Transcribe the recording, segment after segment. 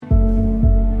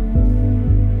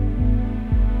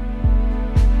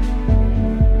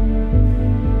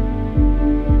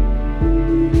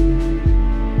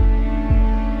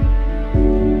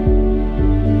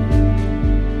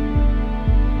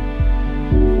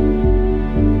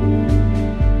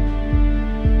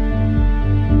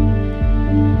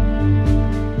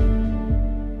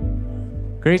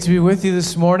Great to be with you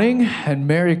this morning, and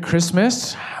Merry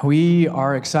Christmas. We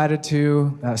are excited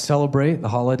to celebrate the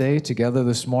holiday together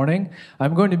this morning.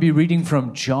 I'm going to be reading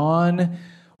from John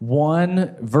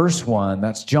 1, verse 1.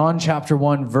 That's John chapter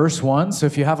 1, verse 1. So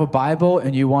if you have a Bible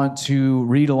and you want to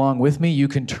read along with me, you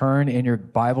can turn in your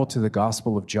Bible to the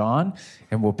Gospel of John,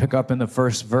 and we'll pick up in the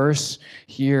first verse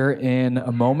here in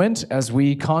a moment as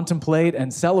we contemplate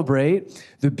and celebrate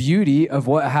the beauty of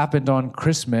what happened on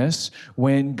Christmas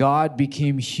when God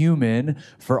became human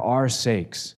for our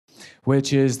sakes,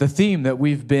 which is the theme that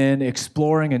we've been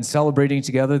exploring and celebrating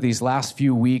together these last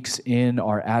few weeks in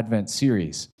our Advent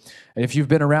series. If you've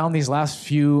been around these last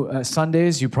few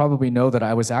Sundays, you probably know that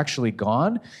I was actually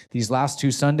gone these last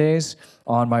two Sundays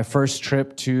on my first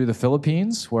trip to the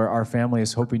Philippines, where our family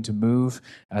is hoping to move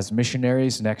as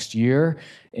missionaries next year.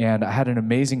 And I had an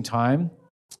amazing time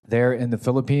there in the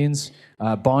Philippines,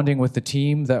 bonding with the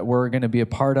team that we're going to be a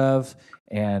part of.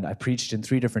 And I preached in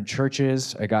 3 different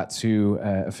churches. I got to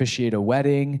officiate a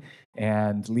wedding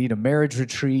and lead a marriage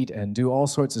retreat and do all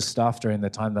sorts of stuff during the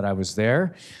time that I was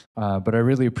there. But I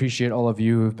really appreciate all of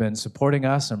you who've been supporting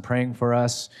us and praying for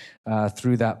us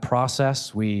through that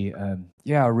process. Really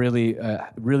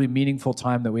meaningful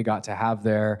time that we got to have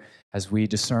there as we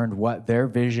discerned what their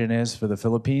vision is for the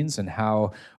Philippines and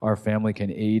how our family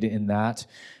can aid in that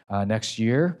next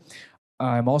year.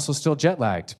 I'm also still jet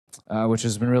lagged, which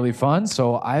has been really fun.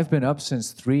 So I've been up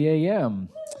since 3 a.m.,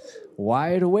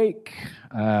 wide awake.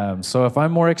 So if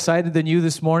I'm more excited than you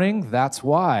this morning, that's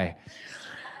why.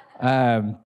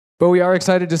 But we are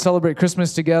excited to celebrate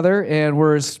Christmas together, and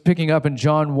we're picking up in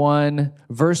John 1,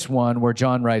 verse 1, where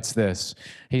John writes this.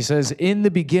 He says, "In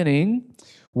the beginning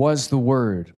was the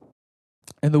Word,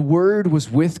 and the Word was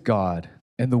with God,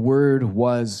 and the Word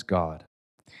was God.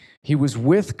 He was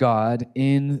with God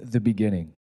in the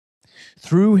beginning.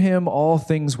 Through him all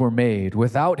things were made.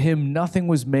 Without him nothing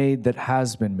was made that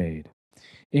has been made.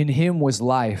 In him was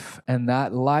life, and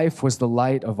that life was the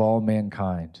light of all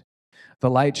mankind.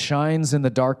 The light shines in the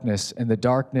darkness, and the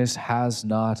darkness has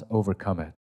not overcome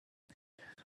it.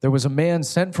 There was a man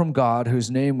sent from God whose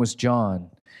name was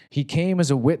John. He came as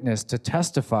a witness to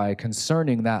testify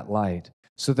concerning that light,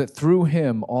 so that through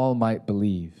him all might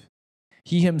believe.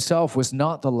 He himself was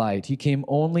not the light. He came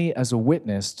only as a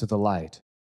witness to the light.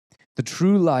 The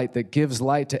true light that gives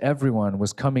light to everyone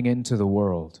was coming into the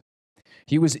world.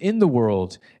 He was in the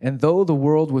world, and though the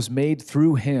world was made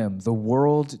through him, the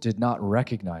world did not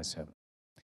recognize him.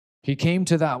 He came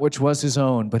to that which was his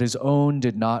own, but his own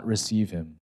did not receive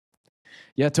him.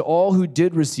 Yet to all who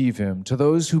did receive him, to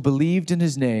those who believed in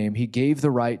his name, he gave the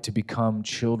right to become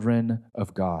children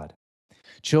of God.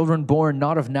 Children born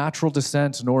not of natural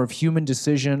descent, nor of human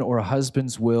decision or a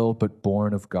husband's will, but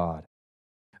born of God.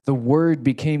 The Word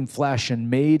became flesh and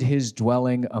made his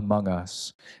dwelling among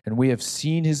us, and we have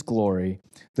seen his glory,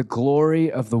 the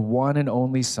glory of the one and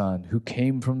only Son, who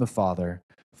came from the Father,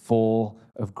 full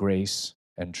of grace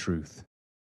and truth."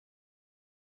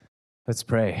 Let's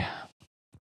pray.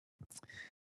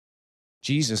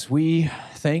 Jesus, we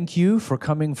thank you for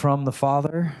coming from the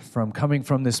Father, coming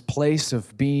from this place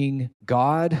of being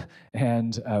God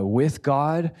and with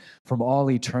God from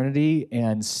all eternity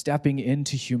and stepping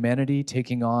into humanity,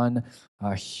 taking on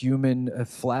human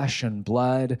flesh and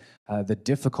blood, the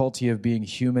difficulty of being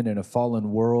human in a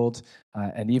fallen world,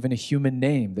 and even a human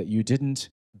name that you didn't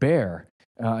bear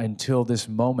until this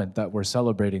moment that we're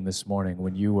celebrating this morning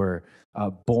when you were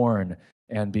born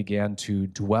and began to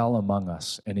dwell among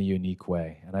us in a unique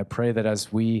way. And I pray that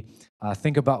as we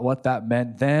think about what that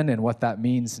meant then and what that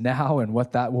means now and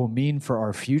what that will mean for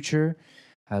our future,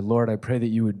 Lord, I pray that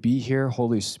you would be here.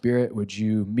 Holy Spirit, would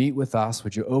you meet with us?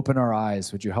 Would you open our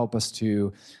eyes? Would you help us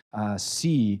to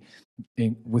see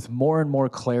with more and more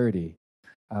clarity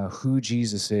who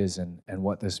Jesus is and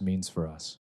what this means for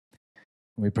us?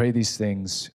 And we pray these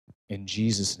things in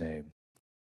Jesus' name.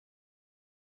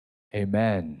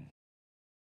 Amen.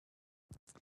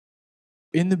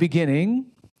 In the beginning,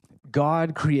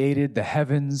 God created the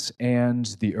heavens and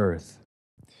the earth.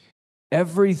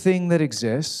 Everything that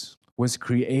exists was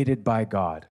created by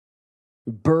God,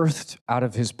 birthed out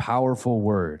of his powerful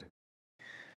word.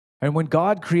 And when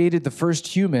God created the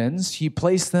first humans, he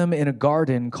placed them in a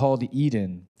garden called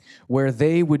Eden, where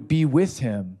they would be with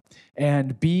him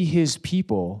and be his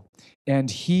people, and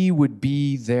he would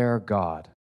be their God.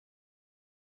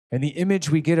 And the image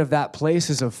we get of that place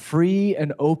is a free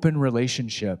and open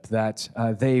relationship that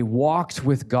they walked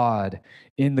with God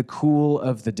in the cool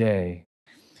of the day.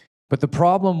 But the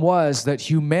problem was that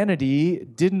humanity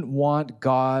didn't want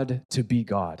God to be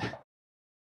God.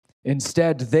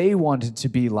 Instead, they wanted to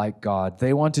be like God.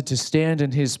 They wanted to stand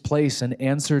in his place and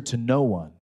answer to no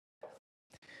one.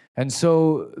 And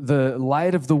so the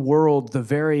light of the world, the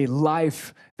very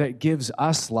life that gives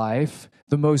us life,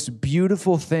 the most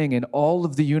beautiful thing in all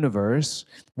of the universe,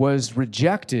 was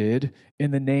rejected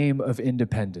in the name of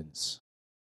independence.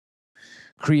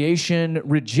 Creation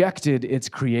rejected its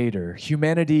creator.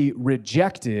 Humanity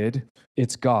rejected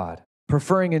its God,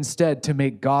 preferring instead to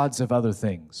make gods of other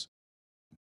things.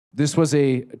 This was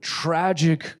a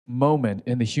tragic moment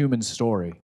in the human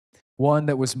story, one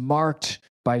that was marked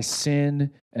by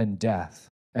sin and death,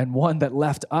 and one that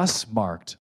left us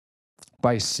marked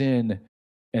by sin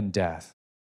and death.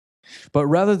 But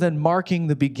rather than marking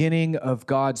the beginning of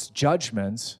God's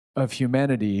judgment of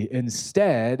humanity,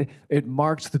 instead, it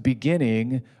marked the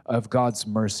beginning of God's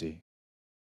mercy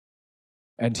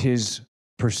and his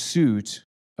pursuit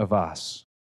of us.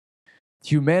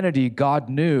 Humanity, God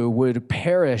knew, would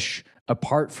perish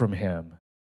apart from him.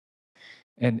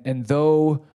 And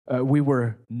though we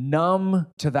were numb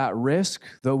to that risk,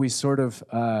 though we sort of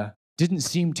didn't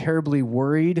seem terribly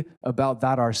worried about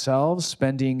that ourselves,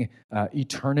 spending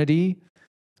eternity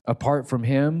apart from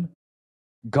him,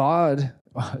 God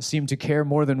seemed to care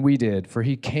more than we did, for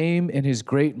he came in his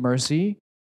great mercy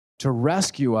to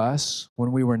rescue us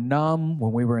when we were numb,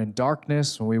 when we were in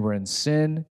darkness, when we were in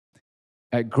sin,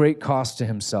 at great cost to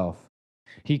himself.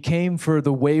 He came for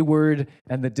the wayward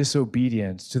and the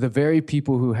disobedient, to the very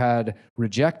people who had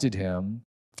rejected him,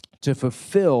 to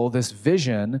fulfill this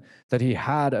vision that he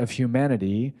had of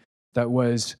humanity that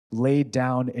was laid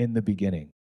down in the beginning.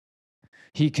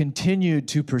 He continued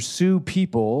to pursue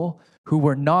people who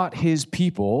were not his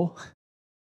people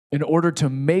in order to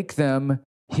make them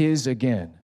his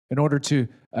again, in order to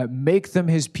make them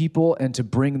his people and to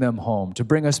bring them home, to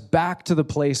bring us back to the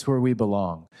place where we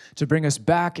belong, to bring us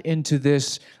back into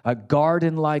this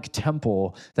garden-like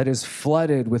temple that is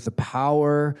flooded with the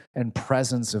power and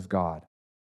presence of God,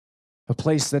 a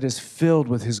place that is filled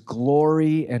with his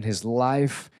glory and his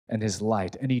life and his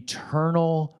light, an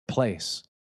eternal place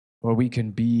where we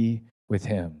can be with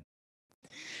him.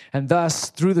 And thus,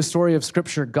 through the story of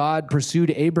Scripture, God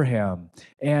pursued Abraham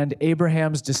and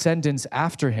Abraham's descendants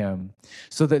after him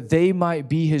so that they might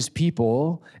be his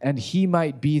people and he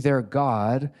might be their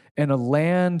God in a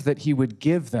land that he would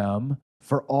give them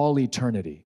for all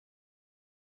eternity.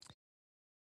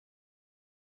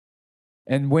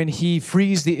 And when he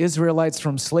frees the Israelites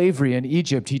from slavery in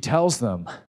Egypt, he tells them,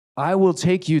 I will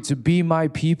take you to be my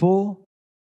people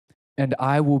and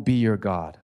I will be your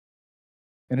God.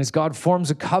 And as God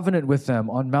forms a covenant with them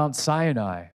on Mount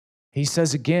Sinai, he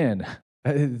says again,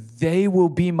 they will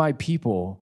be my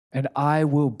people and I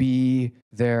will be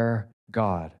their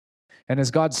God. And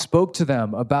as God spoke to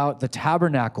them about the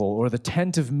tabernacle or the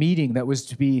tent of meeting that was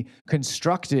to be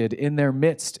constructed in their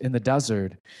midst in the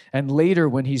desert, and later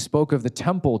when he spoke of the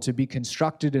temple to be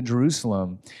constructed in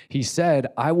Jerusalem, he said,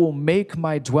 I will make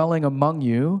my dwelling among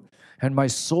you and my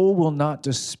soul will not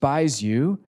despise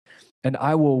you. And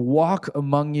I will walk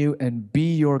among you and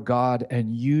be your God,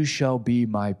 and you shall be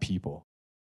my people.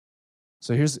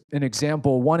 So here's an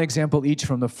example, one example each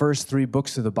from the first 3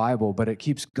 books of the Bible, but it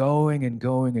keeps going and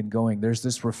going and going. There's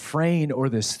this refrain or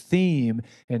this theme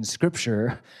in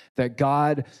Scripture that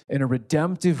God, in a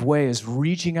redemptive way, is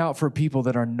reaching out for people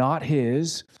that are not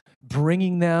his,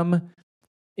 bringing them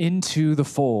into the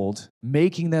fold,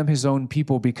 making them his own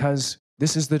people because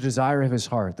this is the desire of his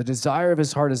heart. The desire of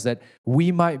his heart is that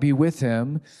we might be with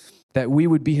him, that we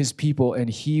would be his people, and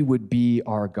he would be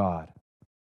our God.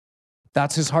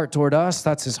 That's his heart toward us.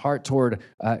 That's his heart toward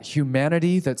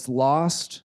humanity that's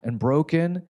lost and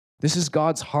broken. This is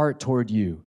God's heart toward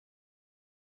you.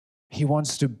 He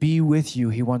wants to be with you.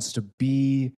 He wants to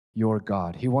be your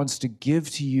God. He wants to give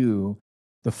to you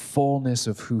the fullness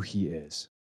of who he is.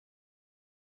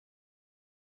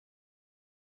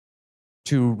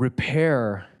 To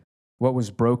repair what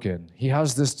was broken. He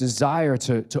has this desire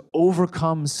to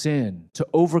overcome sin, to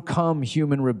overcome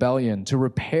human rebellion, to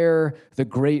repair the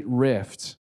great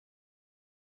rift,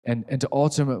 and to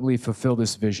ultimately fulfill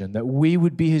this vision, that we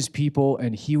would be his people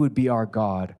and he would be our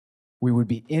God. We would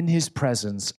be in his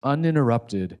presence,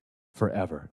 uninterrupted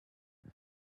forever.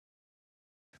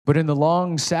 But in the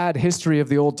long, sad history of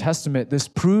the Old Testament, this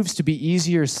proves to be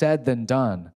easier said than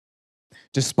done.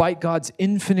 Despite God's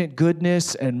infinite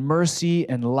goodness and mercy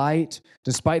and light,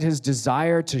 despite his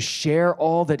desire to share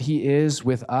all that he is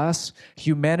with us,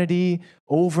 humanity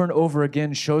over and over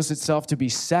again shows itself to be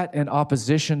set in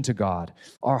opposition to God.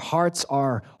 Our hearts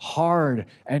are hard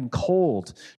and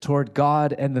cold toward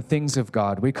God and the things of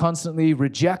God. We constantly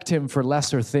reject him for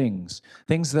lesser things,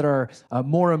 things that are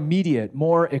more immediate,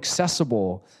 more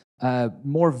accessible,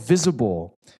 more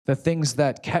visible, the things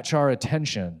that catch our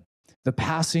attention. the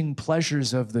passing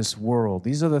pleasures of this world.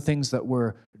 These are the things that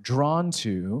we're drawn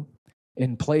to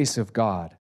in place of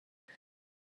God.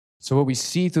 So what we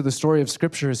see through the story of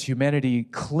Scripture is humanity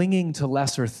clinging to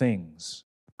lesser things,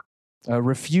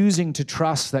 refusing to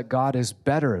trust that God is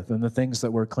better than the things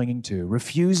that we're clinging to,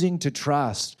 refusing to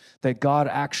trust that God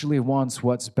actually wants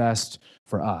what's best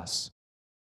for us.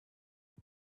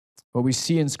 What we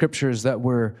see in Scripture is that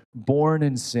we're born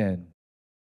in sin,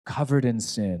 covered in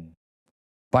sin,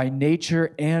 by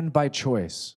nature and by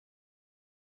choice.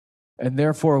 And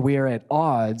therefore, we are at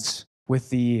odds with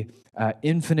the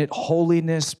infinite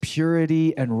holiness,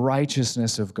 purity, and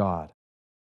righteousness of God.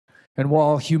 And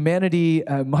while humanity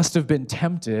must have been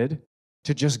tempted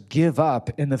to just give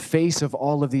up in the face of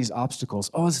all of these obstacles,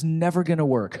 it's never going to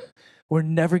work. We're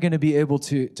never going to be able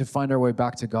to find our way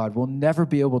back to God. We'll never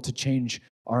be able to change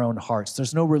our own hearts.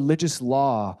 There's no religious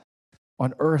law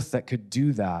on earth that could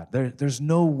do that. There's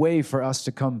no way for us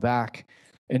to come back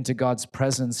into God's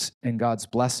presence and God's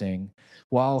blessing.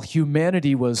 While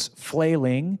humanity was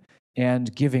flailing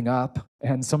and giving up,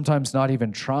 and sometimes not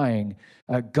even trying,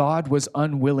 God was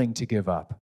unwilling to give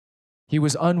up. He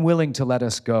was unwilling to let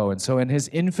us go. And so in his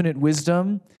infinite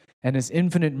wisdom and his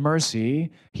infinite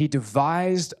mercy, he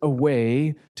devised a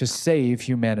way to save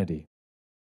humanity,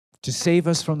 to save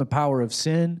us from the power of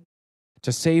sin,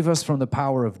 to save us from the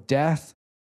power of death,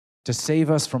 to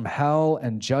save us from hell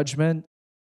and judgment,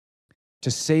 to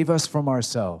save us from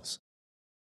ourselves.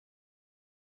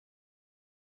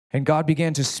 And God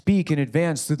began to speak in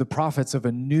advance through the prophets of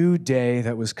a new day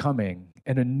that was coming,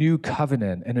 and a new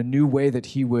covenant, and a new way that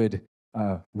he would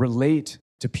relate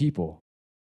to people.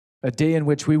 A day in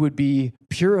which we would be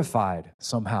purified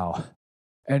somehow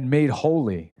and made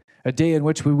holy. A day in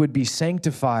which we would be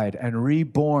sanctified and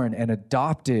reborn and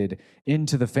adopted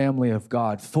into the family of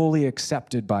God, fully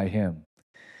accepted by him.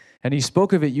 And he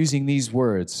spoke of it using these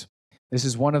words. This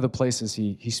is one of the places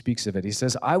he speaks of it. He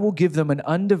says, I will give them an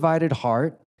undivided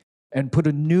heart and put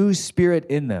a new spirit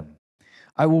in them.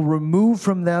 I will remove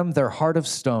from them their heart of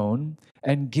stone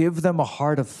and give them a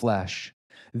heart of flesh.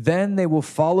 Then they will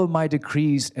follow my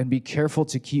decrees and be careful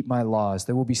to keep my laws.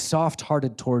 They will be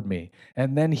soft-hearted toward me.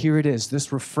 And then here it is,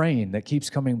 this refrain that keeps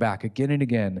coming back again and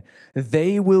again.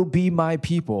 They will be my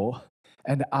people,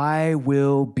 and I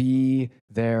will be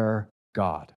their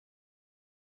God.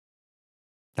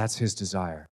 That's his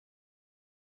desire.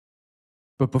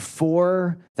 But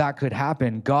before that could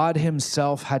happen, God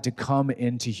himself had to come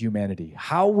into humanity.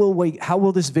 How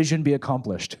will this vision be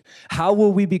accomplished? How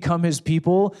will we become his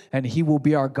people and he will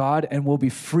be our God and we'll be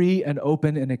free and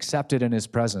open and accepted in his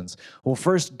presence? Well,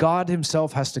 first, God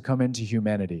himself has to come into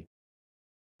humanity.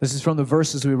 This is from the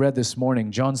verses we read this morning.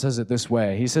 John says it this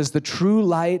way. He says, the true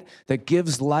light that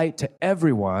gives light to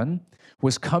everyone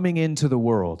was coming into the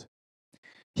world.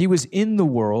 He was in the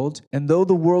world, and though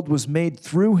the world was made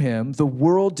through him, the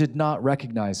world did not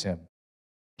recognize him.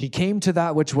 He came to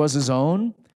that which was his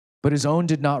own, but his own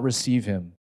did not receive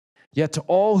him. Yet to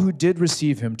all who did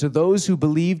receive him, to those who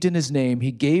believed in his name,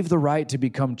 he gave the right to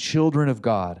become children of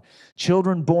God,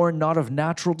 children born not of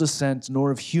natural descent,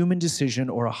 nor of human decision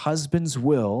or a husband's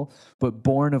will, but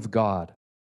born of God.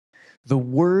 The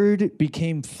Word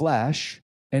became flesh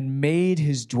and made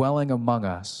his dwelling among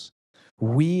us.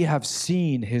 We have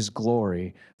seen his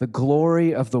glory, the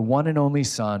glory of the one and only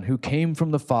Son who came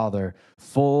from the Father,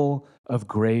 full of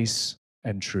grace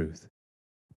and truth.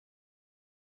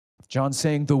 John's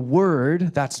saying the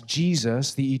Word, that's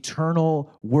Jesus, the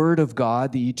eternal Word of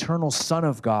God, the eternal Son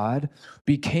of God,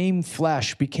 became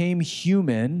flesh, became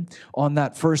human on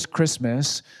that first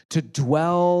Christmas to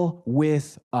dwell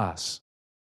with us.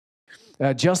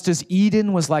 Just as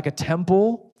Eden was like a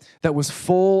temple that was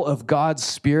full of God's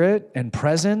Spirit and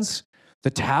presence, the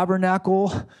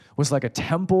tabernacle was like a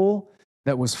temple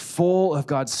that was full of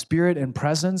God's Spirit and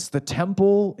presence. The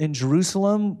temple in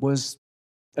Jerusalem was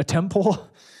a temple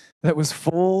that was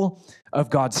full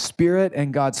of God's Spirit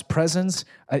and God's presence.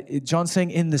 John's saying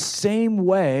in the same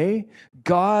way,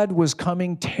 God was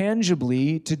coming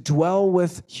tangibly to dwell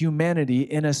with humanity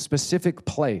in a specific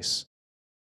place.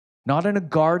 Not in a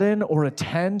garden or a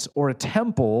tent or a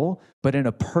temple, but in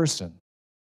a person.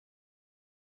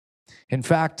 In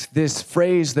fact, this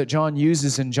phrase that John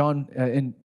uses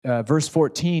in verse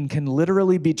 14 can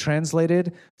literally be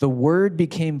translated, the Word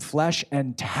became flesh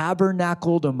and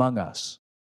tabernacled among us.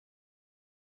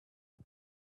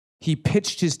 He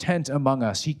pitched his tent among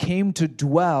us. He came to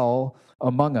dwell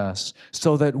among us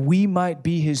so that we might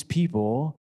be his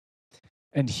people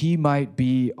and he might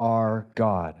be our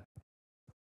God.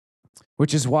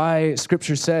 Which is why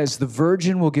Scripture says, the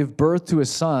virgin will give birth to a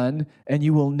son, and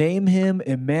you will name him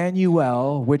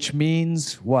Immanuel, which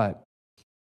means what?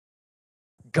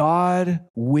 God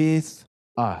with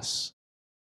us.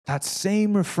 That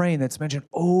same refrain that's mentioned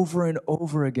over and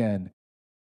over again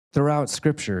throughout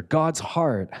Scripture, God's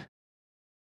heart,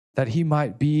 that he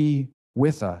might be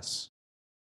with us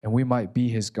and we might be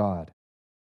his God.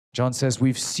 John says,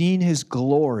 we've seen his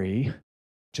glory,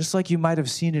 just like you might have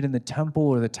seen it in the temple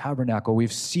or the tabernacle.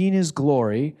 We've seen his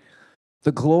glory,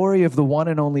 the glory of the one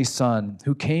and only Son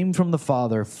who came from the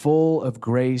Father, full of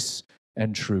grace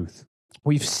and truth.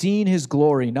 We've seen his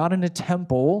glory, not in a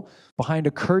temple behind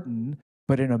a curtain,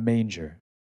 but in a manger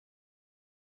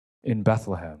in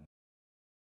Bethlehem,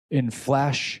 in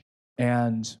flesh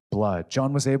and blood.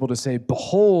 John was able to say,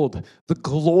 behold, the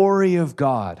glory of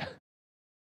God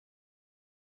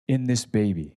in this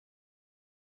baby.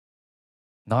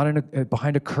 Not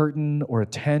behind a curtain or a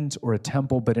tent or a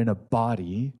temple, but in a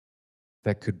body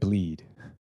that could bleed,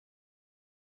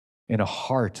 in a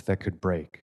heart that could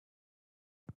break.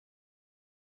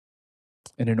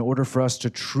 And in order for us to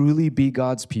truly be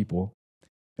God's people,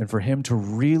 and for him to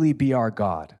really be our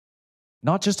God,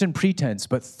 not just in pretense,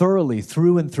 but thoroughly,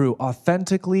 through and through,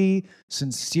 authentically,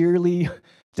 sincerely,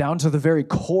 down to the very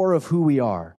core of who we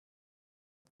are.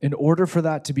 In order for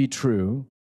that to be true,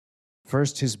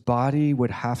 first his body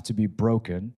would have to be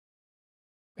broken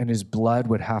and his blood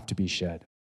would have to be shed.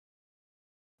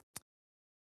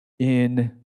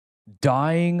 In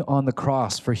dying on the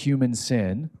cross for human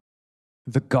sin,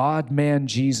 the God-man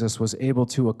Jesus was able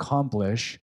to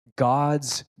accomplish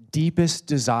God's deepest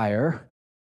desire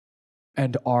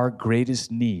and our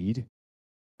greatest need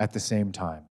at the same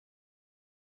time.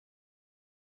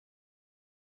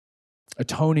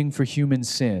 Atoning for human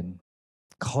sin,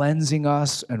 cleansing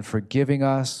us and forgiving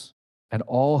us and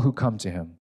all who come to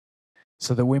him,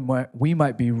 so that we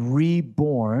might be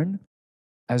reborn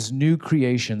as new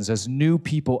creations, as new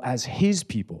people, as his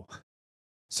people,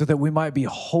 so that we might be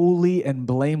holy and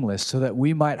blameless, so that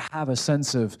we might have a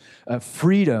sense of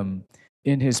freedom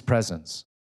in his presence.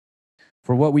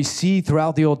 For what we see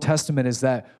throughout the Old Testament is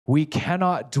that we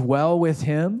cannot dwell with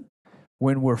him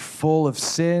when we're full of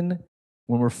sin,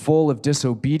 when we're full of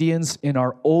disobedience in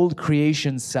our old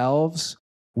creation selves.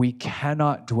 We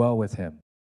cannot dwell with him.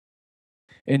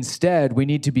 Instead, we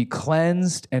need to be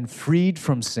cleansed and freed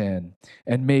from sin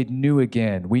and made new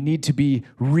again. We need to be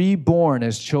reborn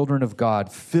as children of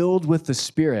God, filled with the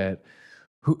Spirit,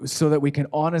 so that we can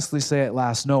honestly say at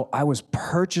last, no, I was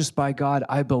purchased by God.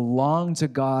 I belong to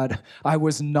God. I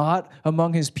was not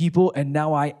among his people, and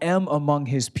now I am among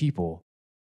his people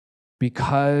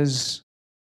because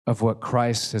of what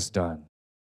Christ has done.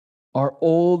 Our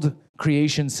old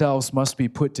creation selves must be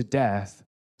put to death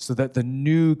so that the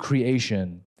new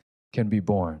creation can be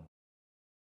born.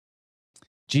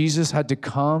 Jesus had to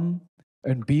come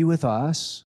and be with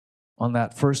us on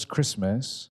that first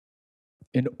Christmas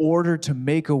in order to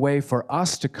make a way for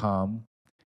us to come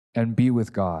and be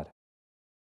with God,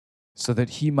 so that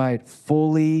he might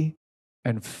fully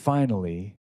and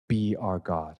finally be our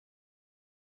God.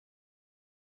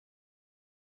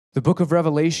 The book of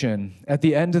Revelation, at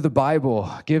the end of the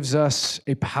Bible, gives us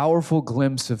a powerful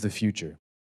glimpse of the future.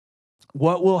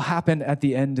 What will happen at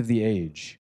the end of the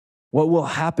age? What will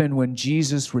happen when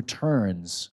Jesus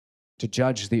returns to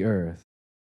judge the earth?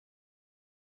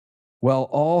 Well,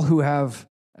 all who have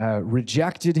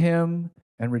rejected him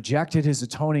and rejected his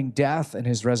atoning death and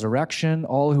his resurrection,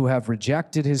 all who have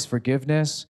rejected his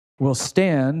forgiveness, will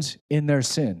stand in their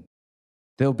sin.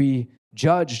 They'll be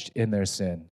judged in their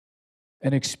sin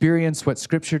and experience what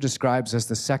Scripture describes as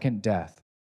the second death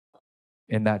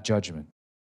in that judgment.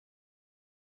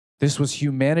 This was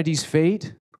humanity's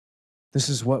fate. This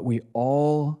is what we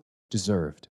all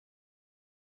deserved.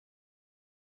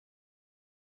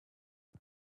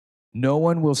 No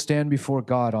one will stand before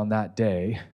God on that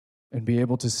day and be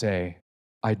able to say,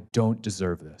 I don't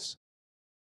deserve this.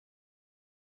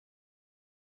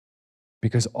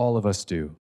 Because all of us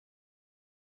do.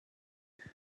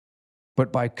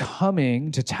 But by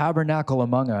coming to tabernacle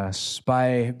among us,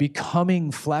 by becoming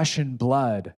flesh and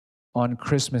blood on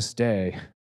Christmas Day,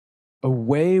 a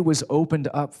way was opened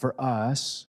up for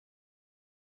us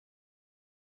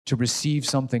to receive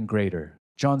something greater.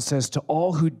 John says, to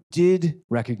all who did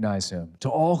recognize him, to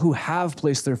all who have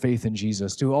placed their faith in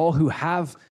Jesus, to all who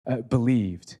have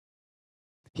believed,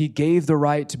 he gave the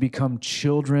right to become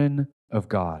children of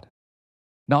God.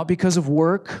 Not because of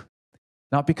work,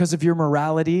 not because of your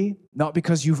morality, not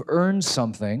because you've earned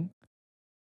something,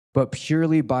 but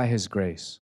purely by his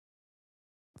grace.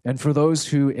 And for those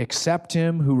who accept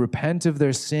him, who repent of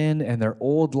their sin and their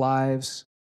old lives,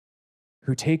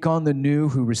 who take on the new,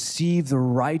 who receive the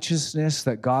righteousness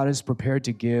that God is prepared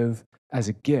to give as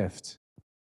a gift,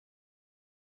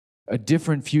 A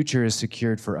different future is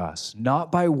secured for us,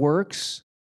 not by works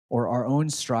or our own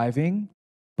striving,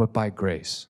 but by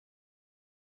grace.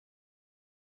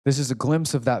 This is a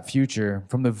glimpse of that future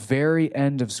from the very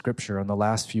end of Scripture on the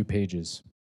last few pages.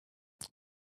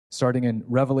 Starting in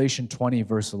Revelation 20,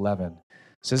 verse 11.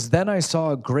 It says, "Then I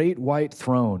saw a great white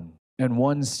throne and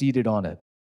one seated on it.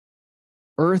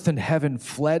 Earth and heaven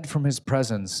fled from his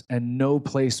presence, and no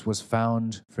place was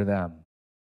found for them.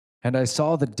 And I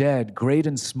saw the dead, great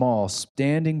and small,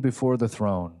 standing before the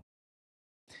throne.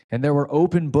 And there were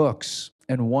open books,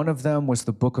 and one of them was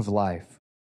the book of life.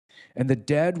 And the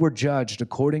dead were judged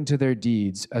according to their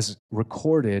deeds as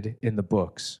recorded in the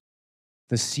books.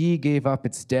 The sea gave up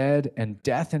its dead, and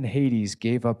death and Hades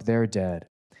gave up their dead.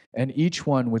 And each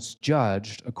one was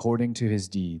judged according to his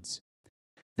deeds.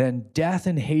 Then death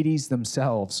and Hades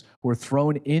themselves were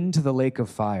thrown into the lake of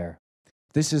fire.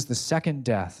 This is the second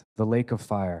death, the lake of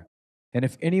fire. And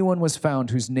if anyone was found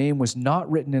whose name was not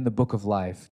written in the book of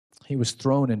life, he was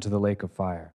thrown into the lake of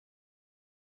fire.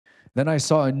 Then I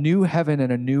saw a new heaven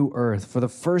and a new earth, for the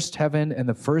first heaven and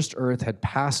the first earth had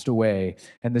passed away,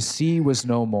 and the sea was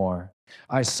no more.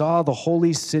 I saw the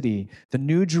holy city, the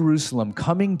new Jerusalem,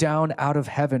 coming down out of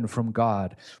heaven from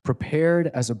God, prepared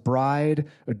as a bride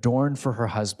adorned for her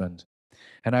husband.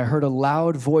 And I heard a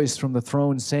loud voice from the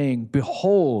throne saying,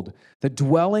 'Behold, the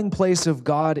dwelling place of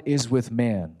God is with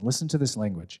man.'" Listen to this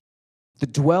language. "The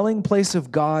dwelling place of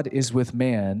God is with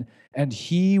man, and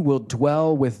he will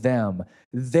dwell with them.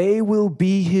 They will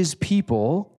be his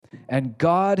people, and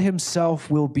God himself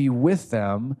will be with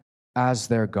them as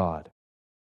their God.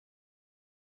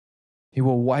 He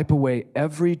will wipe away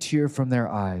every tear from their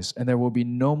eyes, and there will be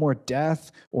no more death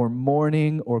or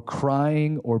mourning or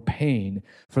crying or pain,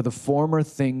 for the former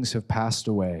things have passed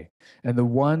away." And the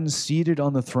one seated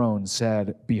on the throne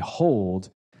said,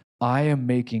 "Behold, I am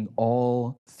making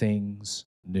all things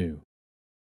new."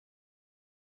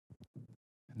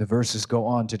 The verses go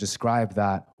on to describe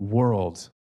that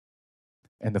world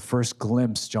and the first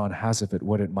glimpse John has of it,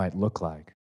 what it might look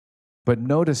like. But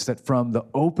notice that from the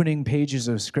opening pages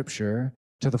of Scripture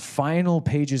to the final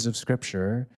pages of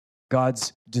Scripture,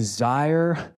 God's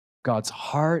desire, God's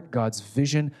heart, God's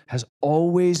vision has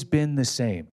always been the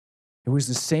same. It was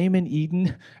the same in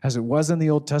Eden as it was in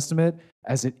the Old Testament,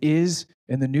 as it is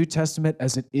in the New Testament,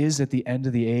 as it is at the end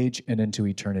of the age and into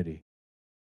eternity.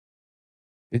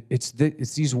 It's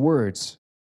these words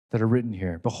that are written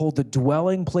here. "Behold, the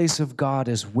dwelling place of God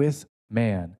is with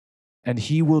man, and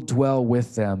he will dwell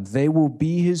with them. They will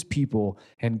be his people,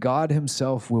 and God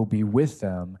himself will be with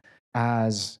them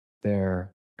as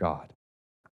their God."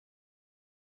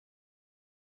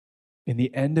 In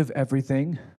the end of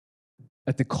everything,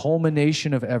 at the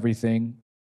culmination of everything,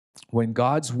 when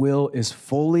God's will is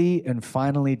fully and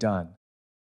finally done,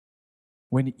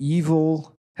 when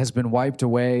evil has been wiped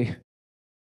away,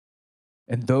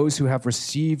 and those who have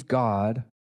received God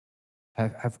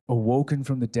have awoken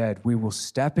from the dead, we will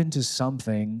step into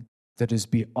something that is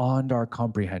beyond our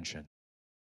comprehension,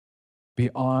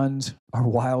 beyond our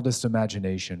wildest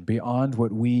imagination, beyond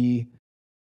what we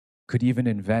could even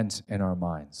invent in our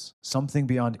minds, something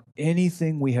beyond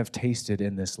anything we have tasted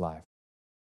in this life.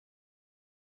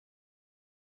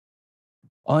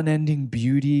 Unending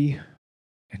beauty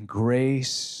and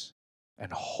grace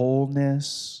and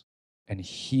wholeness and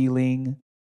healing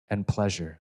and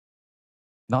pleasure.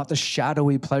 Not the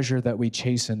shadowy pleasure that we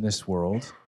chase in this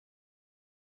world,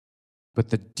 but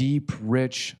the deep,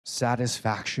 rich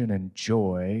satisfaction and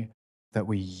joy that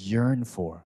we yearn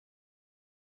for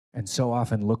and so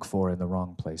often look for in the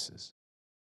wrong places.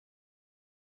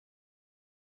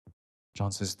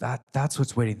 John says that's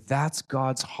what's waiting. That's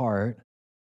God's heart,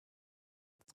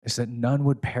 is that none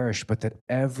would perish, but that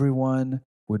everyone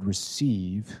would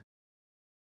receive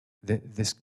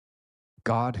this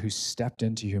God who stepped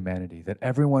into humanity, that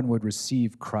everyone would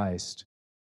receive Christ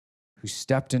who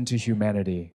stepped into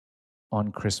humanity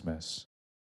on Christmas.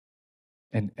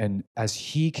 And as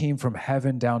he came from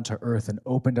heaven down to earth and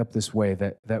opened up this way,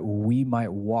 that we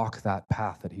might walk that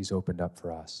path that he's opened up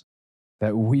for us,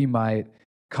 that we might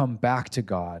come back to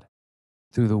God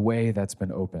through the way that's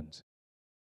been opened.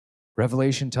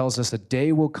 Revelation tells us a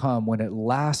day will come when at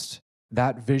last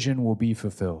that vision will be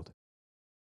fulfilled.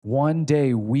 One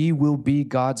day we will be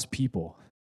God's people,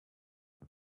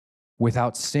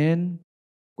 without sin,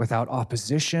 without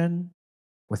opposition,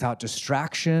 without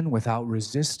distraction, without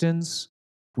resistance.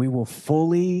 We will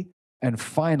fully and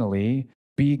finally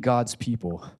be God's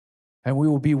people, and we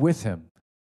will be with him.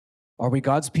 Are we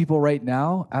God's people right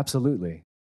now? Absolutely.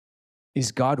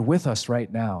 Is God with us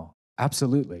right now?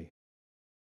 Absolutely.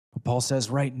 But Paul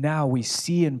says right now we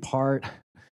see in part,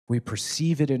 we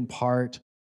perceive it in part,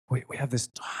 We have this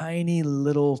tiny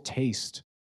little taste.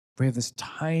 We have this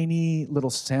tiny little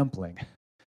sampling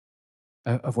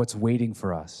of what's waiting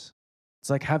for us. It's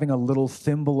like having a little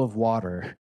thimble of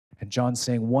water. And John's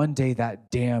saying one day that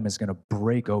dam is going to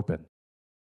break open.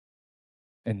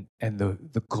 And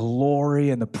the glory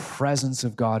and the presence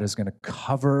of God is going to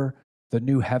cover the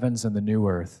new heavens and the new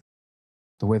earth,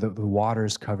 the way that the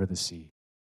waters cover the sea.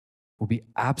 We'll be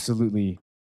absolutely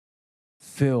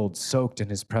filled, soaked in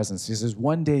his presence. He says,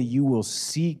 one day you will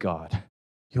see God.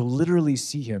 You'll literally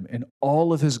see him in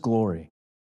all of his glory,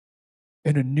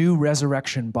 in a new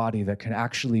resurrection body that can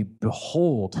actually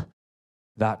behold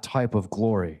that type of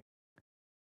glory.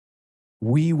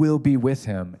 We will be with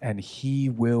him, and he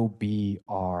will be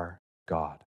our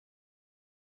God.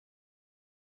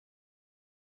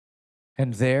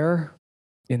 And there,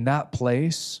 in that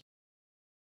place,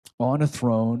 on a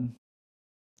throne,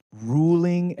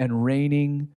 ruling and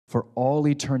reigning for all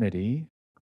eternity,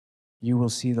 you will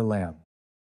see the Lamb.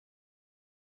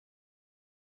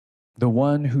 The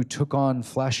one who took on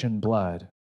flesh and blood,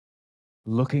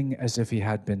 looking as if he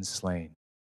had been slain.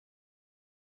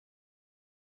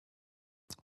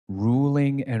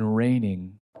 Ruling and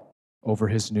reigning over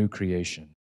his new creation.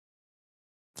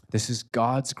 This is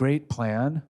God's great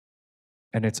plan,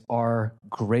 and it's our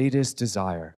greatest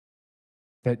desire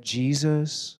that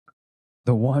Jesus,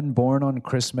 the one born on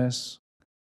Christmas,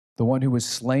 the one who was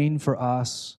slain for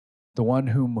us, the one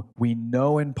whom we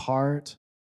know in part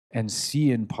and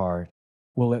see in part,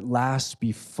 will at last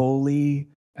be fully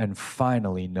and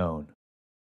finally known.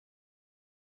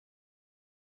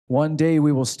 One day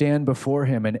we will stand before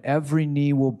him, and every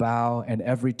knee will bow and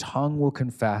every tongue will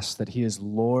confess that he is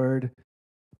Lord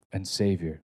and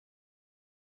Savior.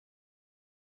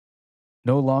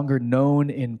 No longer known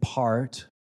in part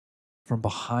from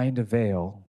behind a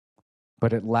veil,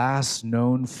 but at last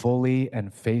known fully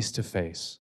and face to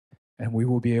face. And we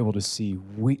will be able to see,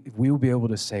 we will be able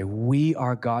to say, we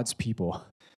are God's people.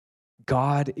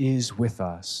 God is with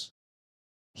us.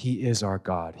 He is our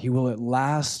God. He will at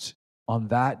last, on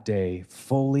that day,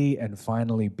 fully and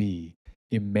finally be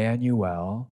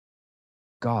Immanuel,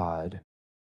 God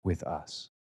with us.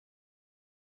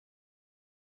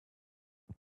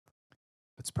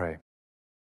 Let's pray.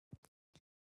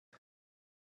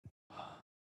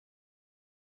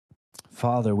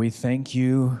 Father, we thank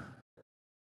you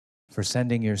for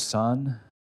sending your Son.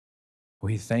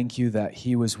 We thank you that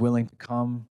he was willing to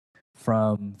come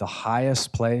from the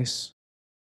highest place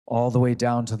all the way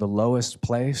down to the lowest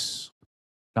place,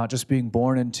 not just being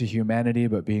born into humanity,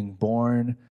 but being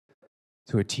born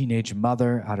to a teenage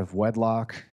mother out of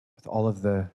wedlock with all of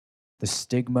the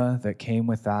stigma that came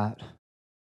with that.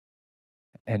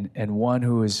 And one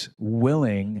who is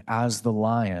willing as the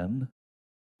lion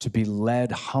to be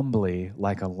led humbly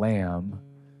like a lamb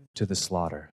to the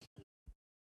slaughter.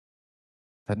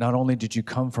 That not only did you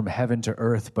come from heaven to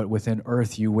earth, but within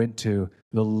earth you went to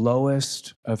the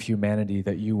lowest of humanity,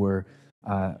 that you were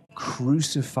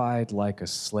crucified like a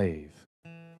slave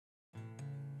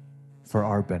for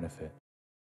our benefit.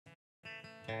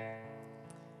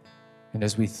 And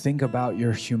as we think about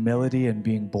your humility and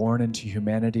being born into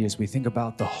humanity, as we think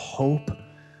about the hope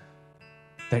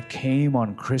that came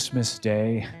on Christmas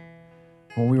Day,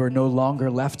 when we were no longer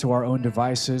left to our own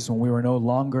devices, when we were no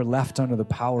longer left under the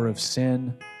power of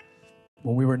sin,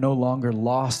 when we were no longer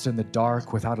lost in the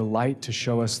dark without a light to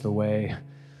show us the way,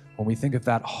 when we think of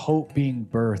that hope being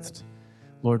birthed,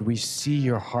 Lord, we see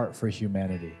your heart for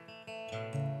humanity.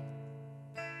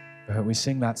 We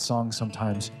sing that song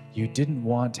sometimes, you didn't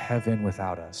want heaven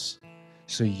without us,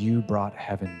 so you brought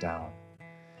heaven down.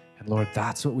 And Lord,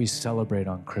 that's what we celebrate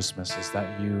on Christmas, is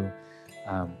that you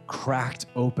cracked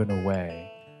open a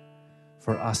way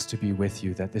for us to be with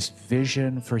you, that this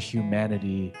vision for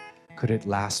humanity could at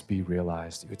last be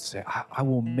realized. You would say, I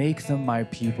will make them my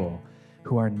people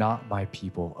who are not my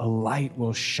people. A light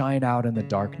will shine out in the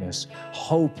darkness.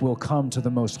 Hope will come to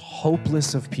the most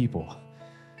hopeless of people.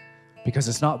 Because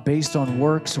it's not based on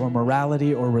works or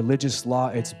morality or religious law.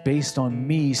 It's based on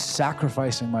me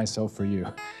sacrificing myself for you.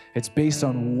 It's based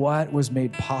on what was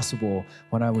made possible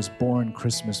when I was born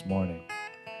Christmas morning.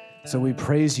 So we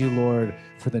praise you, Lord,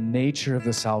 for the nature of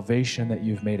the salvation that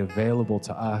you've made available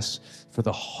to us, for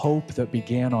the hope that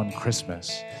began on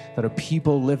Christmas, that a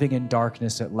people living in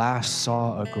darkness at last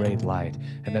saw a great light,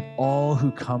 and that all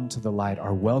who come to the light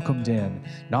are welcomed in,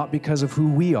 not because of who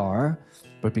we are,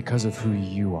 but because of who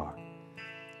you are.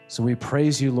 So we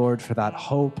praise you, Lord, for that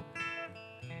hope.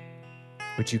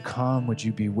 Would you come? Would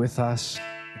you be with us?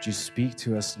 Would you speak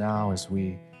to us now as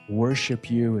we worship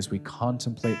you, as we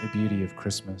contemplate the beauty of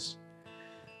Christmas?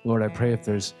 Lord, I pray if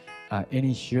there's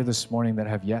Any here this morning that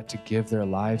have yet to give their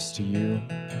lives to you,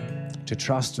 to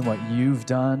trust in what you've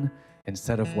done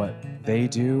instead of what they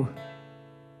do,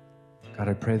 God,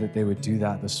 I pray that they would do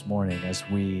that this morning as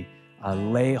we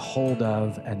lay hold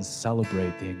of and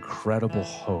celebrate the incredible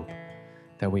hope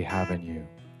that we have in you.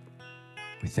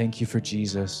 We thank you for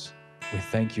Jesus. We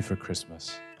thank you for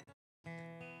Christmas.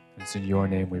 It's in your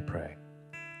name we pray.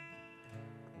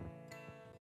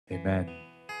 Amen.